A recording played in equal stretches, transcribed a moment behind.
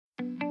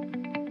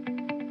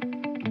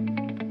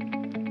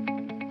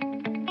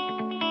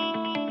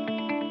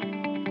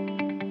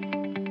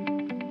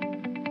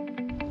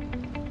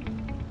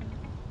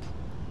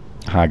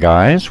Hi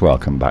guys,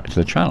 welcome back to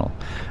the channel.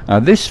 Now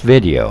this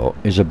video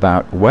is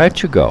about where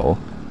to go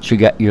to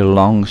get your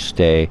long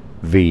stay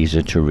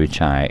visa to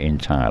retire in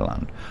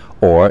Thailand,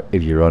 or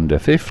if you're under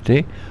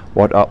 50,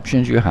 what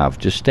options you have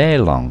to stay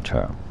long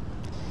term.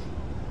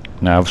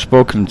 Now I've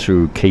spoken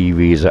to Key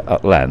Visa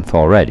at length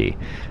already,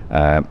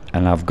 and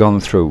I've gone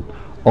through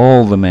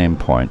all the main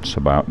points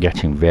about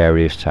getting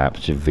various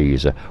types of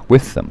visa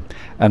with them,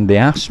 and they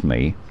asked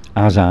me,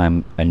 as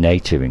I'm a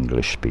native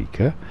English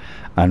speaker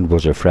and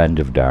was a friend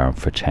of Darren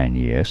for 10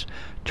 years,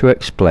 to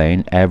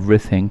explain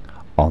everything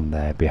on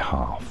their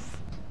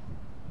behalf.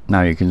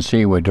 Now you can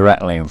see we're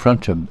directly in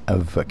front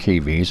of Key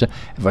Visa.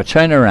 If I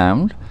turn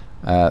around,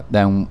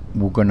 then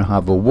we're going to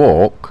have a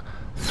walk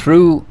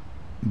through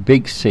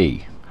Big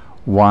C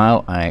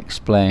while I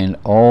explain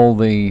all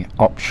the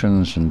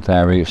options and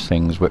various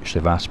things which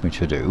they've asked me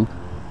to do.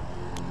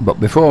 But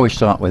before we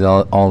start with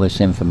all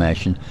this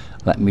information,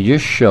 let me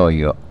just show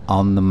you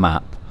on the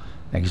map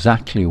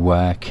exactly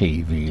where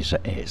Key Visa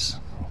is.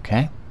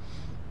 Okay,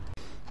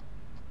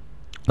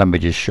 let me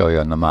just show you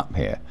on the map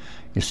here.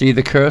 You see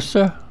the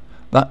cursor?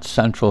 That's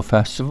Central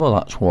Festival,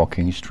 that's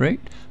Walking Street,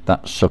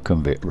 that's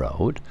Sukhumvit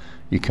Road.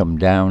 You come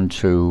down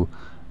to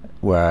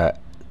where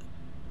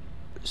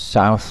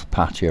South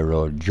Pattaya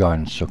Road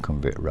joins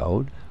Sukhumvit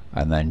Road,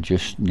 and then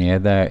just near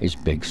there is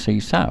Big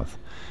C South.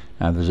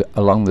 Now there's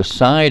along the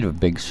side of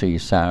Big C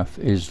South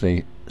is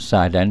the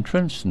side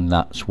entrance, and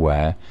that's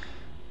where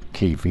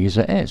Key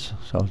Visa is.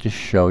 So I'll just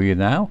show you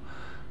now.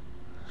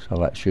 So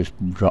let's just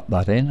drop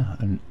that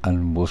in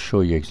and we'll show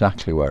you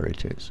exactly where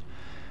it is.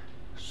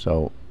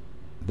 So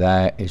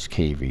there is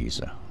Key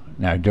Visa.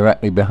 Now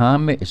directly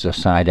behind me is the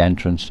side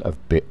entrance of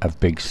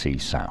Big C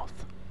South.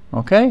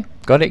 Okay,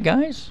 got it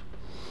guys?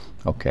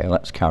 Okay,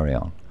 let's carry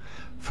on.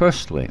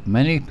 Firstly,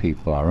 many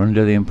people are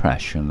under the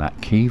impression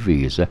that Key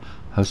Visa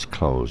has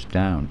closed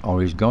down,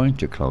 or is going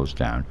to close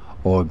down,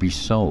 or be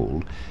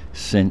sold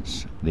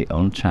since the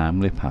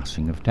untimely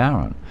passing of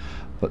Darren,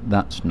 but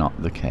that's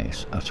not the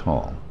case at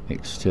all.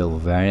 It's still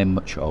very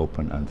much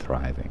open and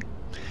thriving.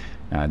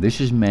 Now this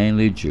is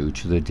mainly due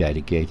to the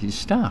dedicated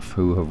staff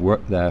who have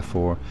worked there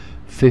for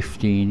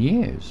 15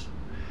 years,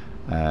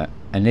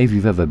 and if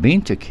you've ever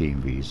been to Key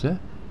Visa,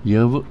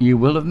 you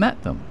will have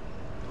met them,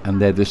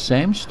 and they're the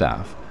same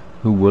staff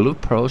who will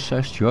have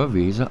processed your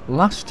visa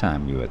last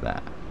time you were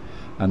there,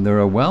 and they're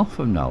a wealth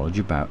of knowledge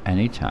about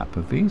any type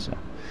of visa.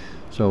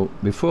 So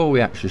before we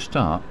actually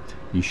start,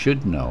 you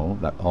should know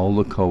that all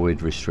the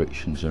COVID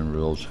restrictions and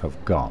rules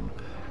have gone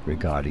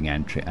regarding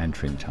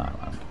entering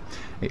Thailand.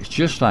 It's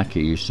just like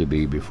it used to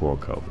be before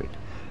COVID.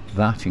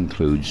 That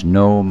includes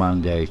no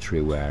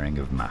mandatory wearing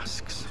of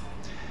masks.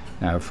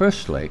 Now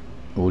firstly,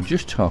 we'll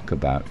just talk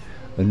about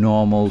the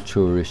normal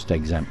tourist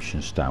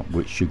exemption stamp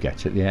which you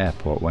get at the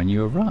airport when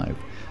you arrive.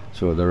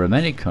 So there are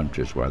many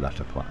countries where that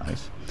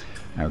applies.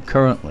 Now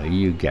currently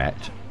you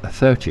get a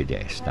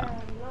 30-day stamp,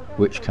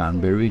 which can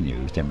be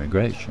renewed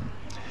immigration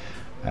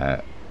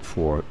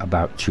for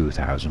about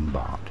 2,000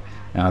 baht.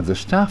 Now the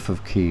staff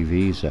of Key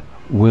Visa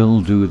will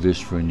do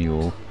this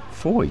renewal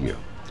for you,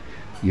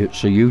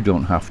 so you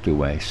don't have to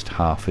waste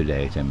half a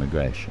day at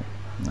immigration.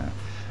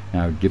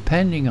 Now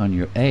depending on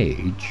your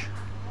age,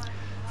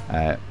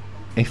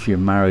 if you're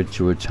married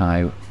to a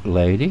Thai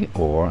lady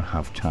or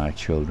have Thai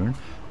children,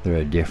 there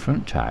are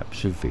different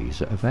types of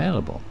visa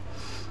available.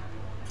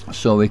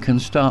 So we can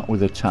start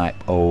with a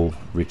Type O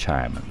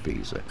retirement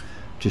visa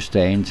to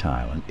stay in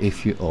Thailand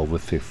if you're over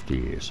 50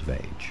 years of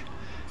age.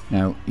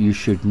 Now you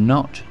should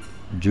not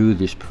do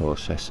this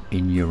process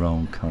in your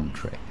own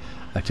country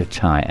at a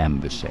Thai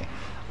embassy,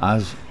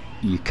 as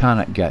you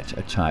cannot get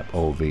a Type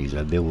O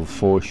visa. They will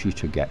force you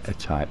to get a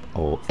Type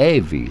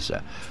OA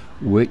visa,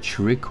 which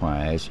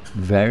requires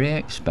very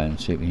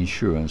expensive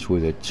insurance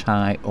with a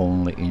Thai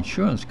only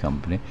insurance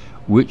company,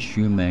 which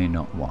you may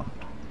not want.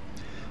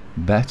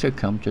 Better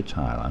come to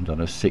Thailand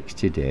on a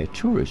 60-day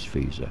tourist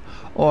visa,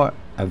 or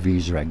a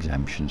visa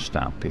exemption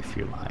stamp if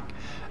you like,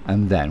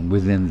 and then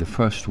within the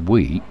first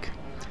week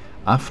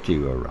after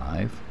you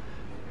arrive,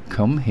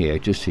 come here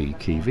to see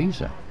Key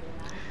Visa.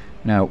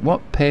 Now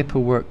what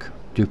paperwork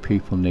do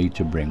people need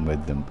to bring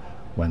with them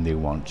when they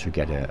want to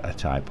get a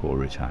Type O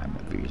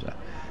retirement visa?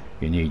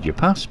 You need your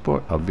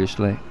passport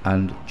obviously,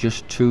 and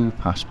just 2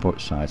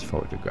 passport size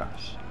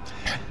photographs.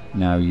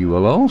 Now you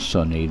will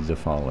also need the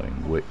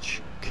following,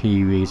 which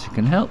Key Visa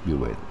can help you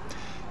with.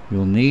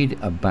 You'll need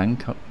a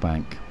Bangkok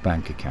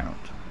bank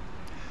account,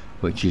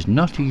 which is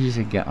not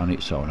easy to get on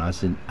its own,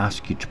 as in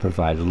ask you to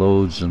provide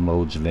loads and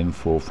loads of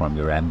info from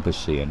your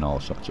embassy and all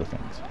sorts of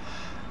things.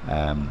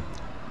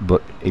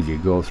 But if you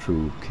go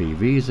through Key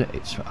Visa,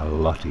 it's a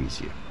lot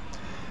easier.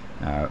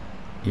 Now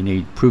you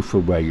need proof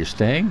of where you're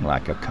staying,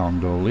 like a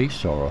condo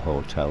lease or a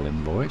hotel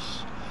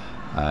invoice.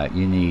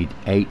 You need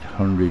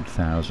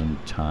 800,000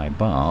 Thai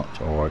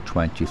baht, or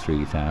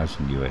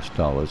 23,000 US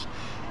dollars,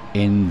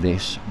 in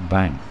this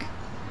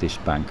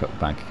Bangkok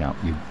bank account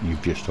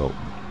you've just opened.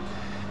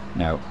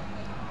 Now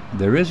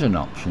there is an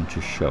option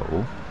to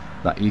show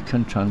that you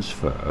can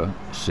transfer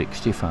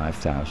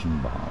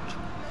 65,000 baht,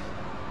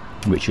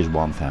 which is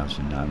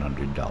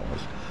 $1,900,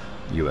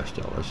 US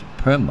dollars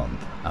per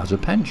month as a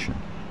pension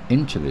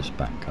into this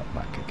bank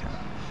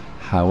account.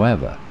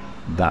 However,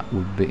 that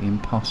would be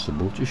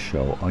impossible to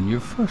show on your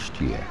first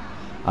year,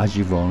 as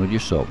you've only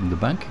just opened the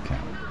bank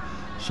account.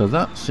 So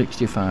that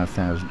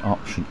 65,000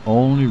 option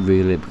only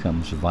really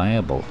becomes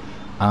viable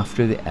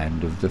after the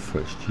end of the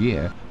first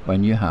year,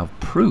 when you have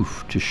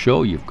proof to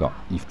show you've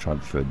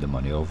transferred the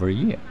money over a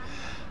year.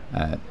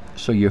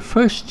 So your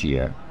first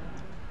year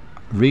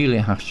really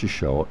has to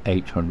show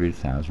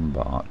 800,000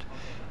 baht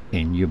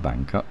in your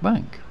bank.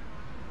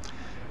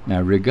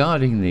 Now,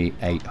 regarding the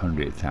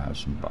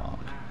 800,000 baht,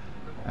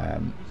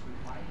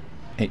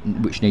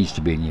 which needs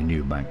to be in your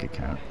new bank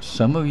account,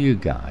 some of you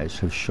guys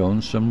have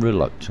shown some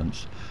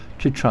reluctance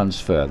to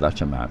transfer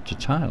that amount to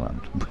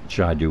Thailand, which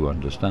I do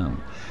understand.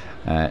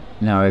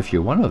 Now, if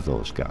you're one of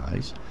those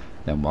guys,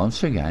 then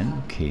once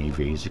again, Kiwi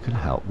Visa can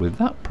help with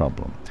that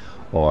problem.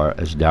 Or,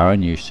 as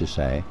Darren used to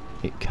say,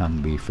 it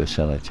can be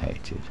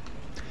facilitated.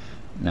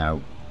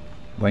 Now,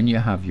 when you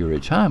have your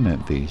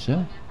retirement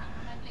visa,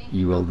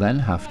 you will then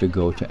have to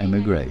go to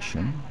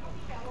immigration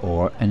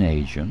or an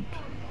agent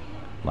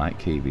like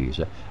Kiwi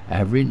Visa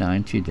every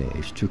 90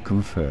 days to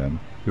confirm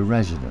your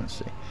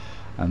residency.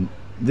 And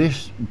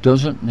this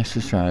doesn't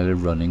necessarily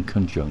run in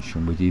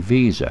conjunction with your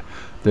visa.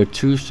 They're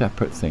two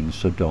separate things,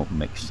 so don't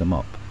mix them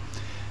up.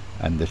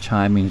 And the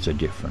timings are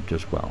different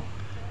as well.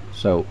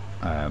 So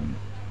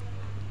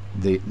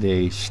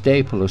they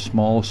staple a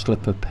small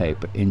slip of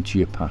paper into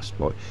your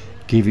passport,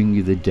 giving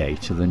you the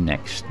date of the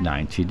next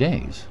 90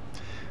 days.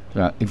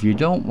 So if you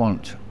don't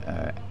want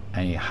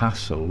any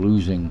hassle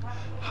losing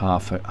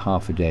half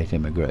a day at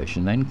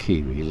immigration, then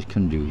Kiwis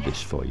can do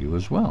this for you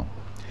as well.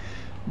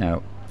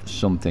 Now,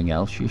 something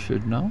else you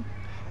should know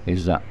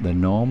is that the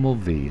normal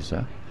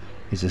visa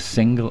is a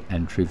single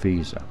entry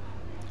visa.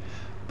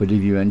 But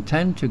if you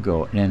intend to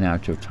go in and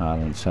out of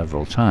Thailand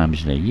several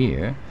times in a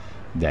year,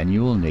 then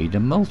you will need a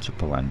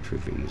multiple entry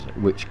visa,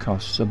 which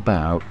costs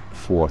about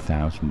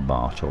 4,000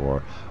 baht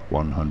or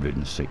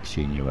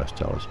 116 US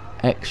dollars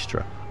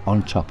extra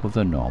on top of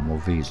the normal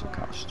visa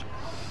cost.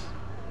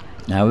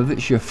 Now, if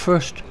it's your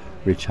first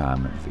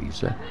retirement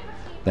visa,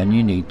 then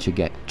you need to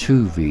get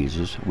two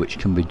visas which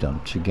can be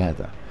done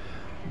together.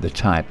 The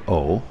type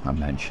O I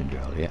mentioned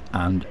earlier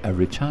and a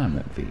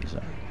retirement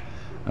visa.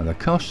 Now, the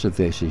cost of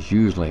this is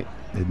usually,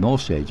 with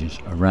most agents,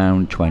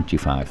 around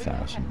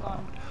 25,000 baht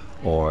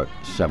or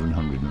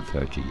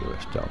 730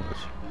 US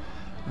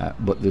dollars.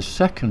 But the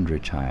second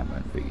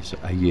retirement visa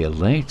a year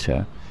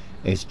later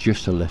is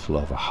just a little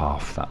over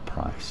half that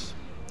price.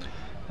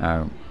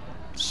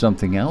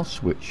 Something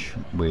else which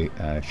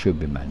should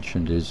be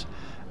mentioned is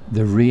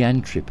the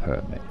re-entry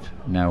permit.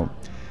 Now,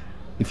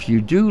 if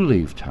you do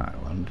leave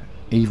Thailand,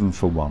 even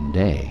for one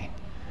day,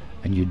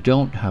 and you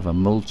don't have a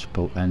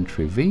multiple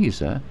entry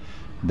visa,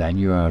 then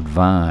you are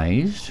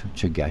advised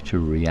to get a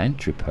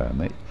re-entry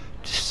permit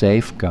to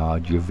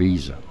safeguard your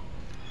visa,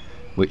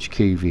 which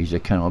Kiwi Visa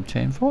can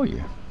obtain for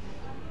you.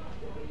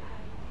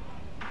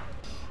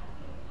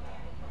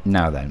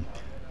 Now then,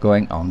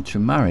 going on to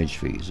marriage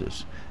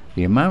visas.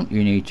 The amount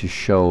you need to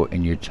show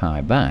in your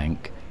Thai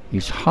bank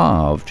is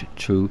halved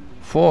to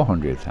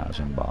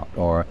 400,000 baht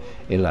or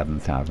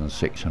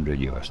 11,600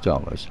 US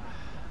dollars.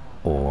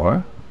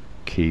 Or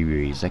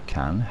Kiwi Visa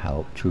can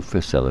help to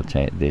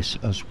facilitate this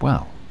as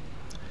well.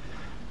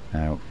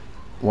 Now,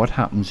 what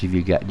happens if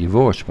you get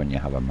divorced when you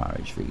have a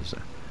marriage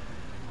visa?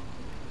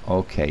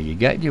 Okay, you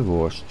get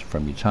divorced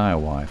from your Thai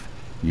wife,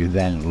 you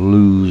then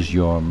lose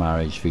your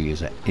marriage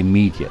visa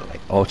immediately,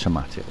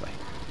 automatically,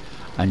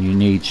 and you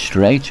need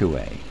straight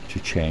away to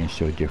change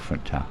to a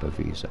different type of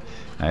visa.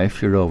 Now,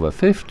 if you're over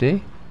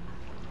 50,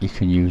 you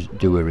can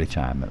do a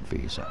retirement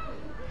visa.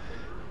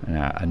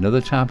 Now, another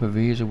type of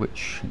visa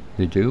which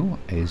they do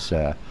is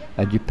a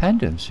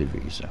dependency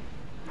visa.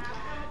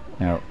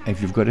 Now,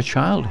 if you've got a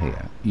child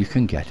here, you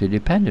can get a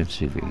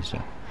dependency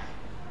visa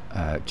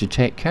to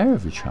take care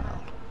of your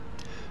child.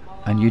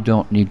 And you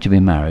don't need to be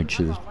married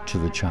to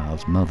the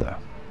child's mother.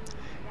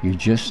 You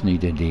just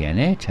need a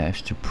DNA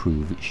test to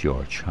prove it's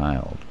your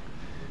child.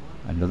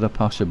 Another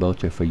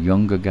possibility for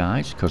younger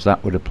guys, because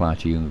that would apply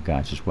to younger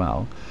guys as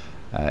well,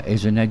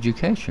 is an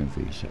education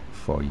visa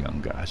for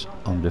young guys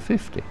under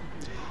 50.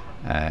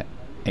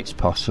 It's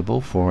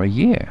possible for a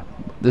year.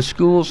 The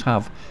schools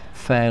have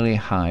fairly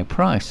high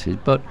prices,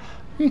 but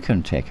you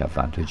can take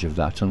advantage of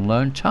that and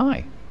learn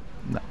Thai,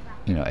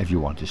 you know, if you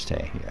want to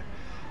stay here.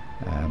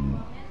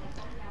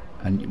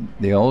 And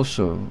they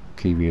also,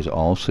 Kiwis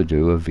also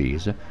do a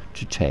visa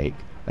to take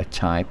a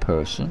Thai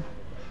person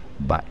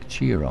back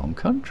to your own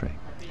country.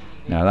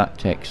 Now, that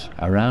takes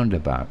around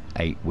about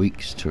 8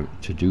 weeks to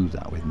do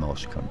that with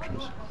most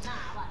countries.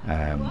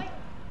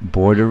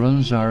 Border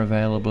runs are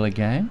available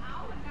again,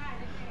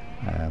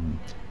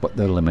 but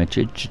they're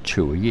limited to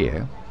 2 a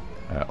year,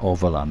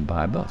 overland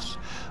by bus.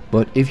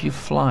 But if you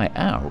fly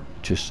out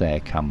to,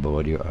 say,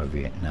 Cambodia or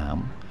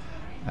Vietnam,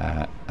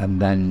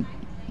 and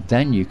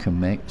then you can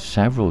make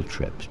several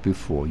trips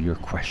before you're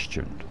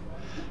questioned.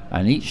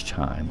 And each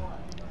time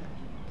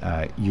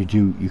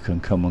you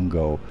can come and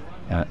go,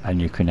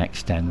 and you can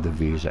extend the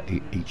visa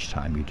each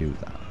time you do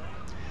that.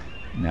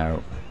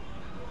 Now,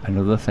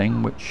 another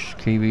thing which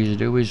Kiwis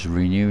do is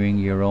renewing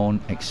your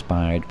own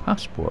expired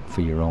passport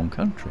for your own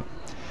country.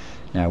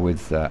 Now,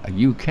 with a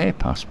UK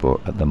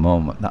passport at the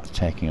moment, that's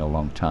taking a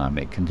long time.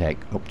 It can take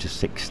up to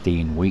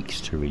 16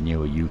 weeks to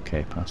renew a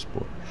UK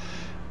passport.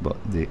 But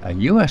a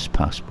US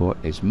passport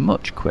is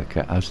much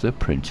quicker as they're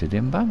printed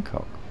in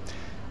Bangkok.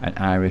 And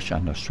Irish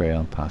and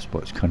Australian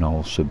passports can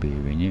also be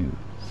renewed.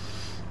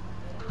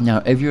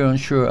 Now, if you're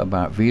unsure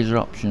about visa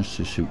options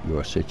to suit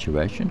your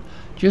situation,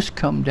 just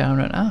come down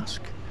and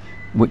ask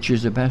which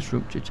is the best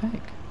route to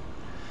take.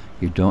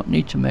 You don't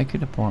need to make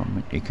an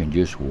appointment, you can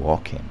just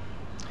walk in.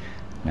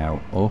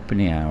 Now,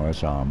 opening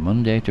hours are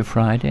Monday to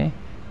Friday,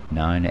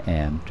 9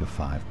 AM to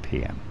 5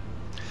 PM.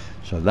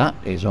 So that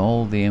is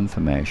all the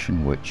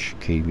information which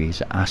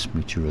Kiwis asked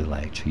me to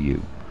relay to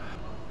you.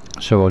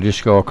 So I'll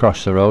just go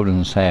across the road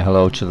and say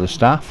hello to the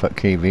staff at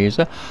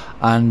Keyvisa,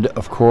 and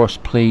of course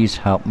please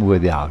help me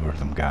with the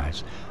algorithm,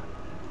 guys.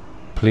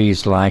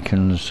 Please like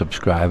and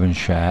subscribe and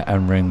share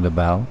and ring the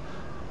bell,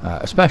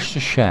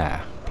 especially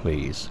share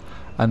please.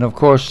 And of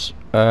course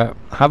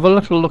have a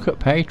little look at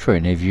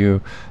Patreon if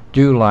you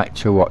do like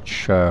to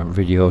watch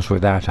videos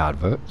without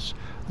adverts.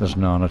 There's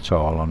none at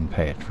all on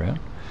Patreon.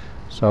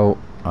 So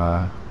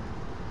I'll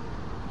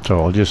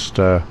just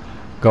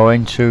go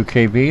into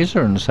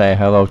Keyvisa and say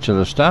hello to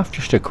the staff,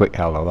 just a quick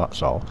hello,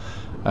 that's all.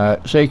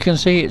 So you can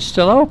see it's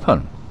still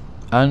open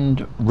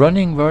and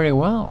running very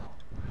well,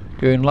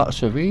 doing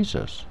lots of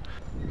visas.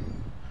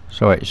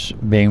 So it's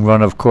being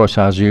run, of course,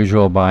 as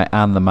usual by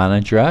Anne, the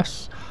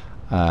manageress,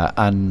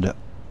 and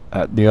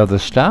the other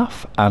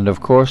staff, and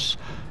of course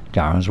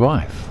Darren's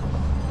wife.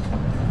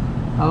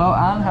 Hello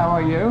Anne, how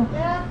are you?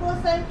 Yeah, good,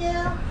 thank you.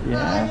 Yeah.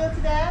 How are you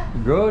today?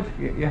 Good.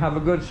 You have a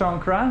good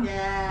Songkran?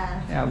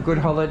 Yeah. Yeah, a good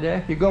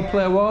holiday. You go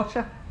play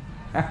water?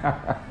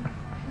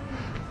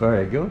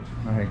 Very good,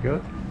 very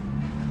good.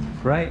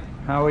 Great.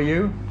 How are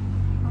you?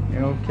 You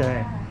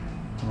okay?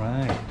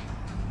 Right.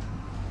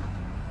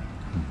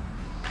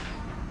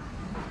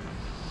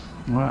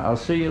 Right, I'll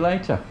see you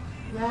later.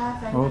 Yeah,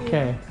 thank you.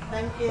 Okay.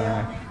 Thank you.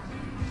 Bye.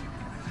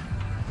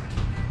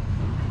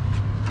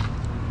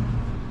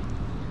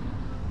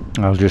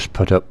 I'll just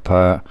put up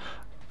a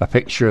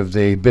picture of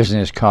the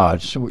business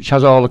cards, which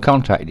has all the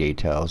contact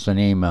details and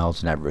emails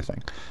and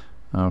everything.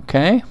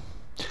 Okay,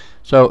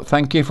 so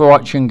thank you for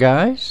watching,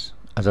 guys.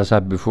 As I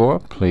said before,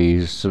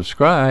 please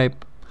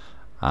subscribe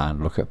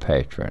and look at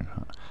Patreon,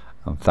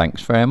 and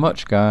thanks very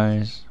much,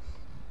 guys.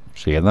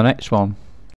 See you in the next one.